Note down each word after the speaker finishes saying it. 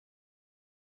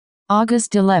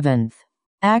August 11th.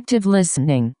 Active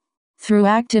listening. Through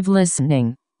active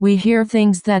listening, we hear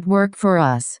things that work for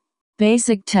us.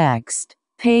 Basic text.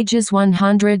 Pages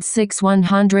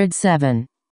 106-107.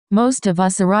 Most of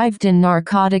us arrived in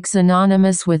Narcotics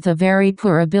Anonymous with a very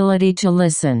poor ability to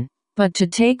listen. But to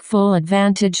take full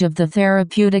advantage of the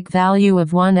therapeutic value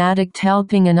of one addict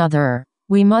helping another,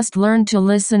 we must learn to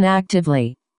listen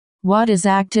actively. What is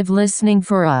active listening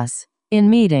for us? In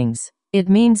meetings, it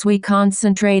means we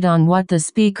concentrate on what the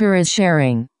speaker is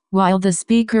sharing. While the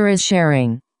speaker is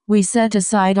sharing, we set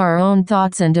aside our own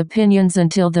thoughts and opinions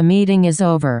until the meeting is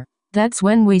over. That's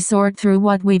when we sort through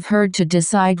what we've heard to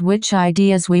decide which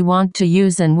ideas we want to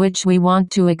use and which we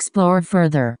want to explore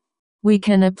further. We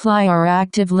can apply our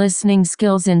active listening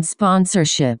skills in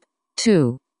sponsorship,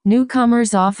 too.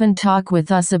 Newcomers often talk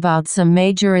with us about some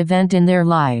major event in their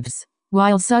lives.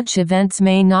 While such events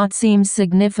may not seem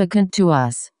significant to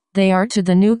us, they are to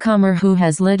the newcomer who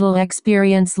has little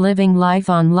experience living life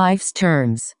on life's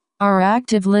terms. Our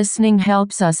active listening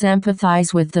helps us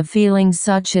empathize with the feelings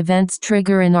such events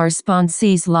trigger in our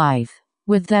sponsee's life.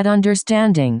 With that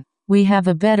understanding, we have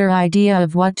a better idea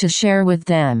of what to share with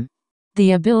them.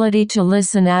 The ability to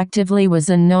listen actively was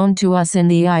unknown to us in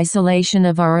the isolation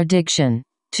of our addiction.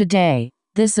 Today,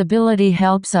 this ability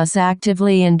helps us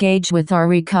actively engage with our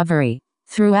recovery.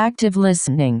 Through active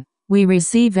listening, we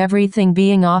receive everything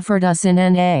being offered us in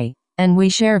NA, and we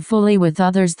share fully with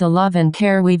others the love and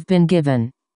care we've been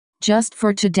given. Just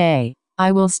for today,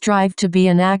 I will strive to be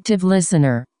an active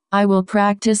listener. I will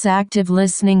practice active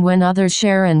listening when others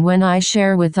share and when I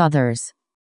share with others.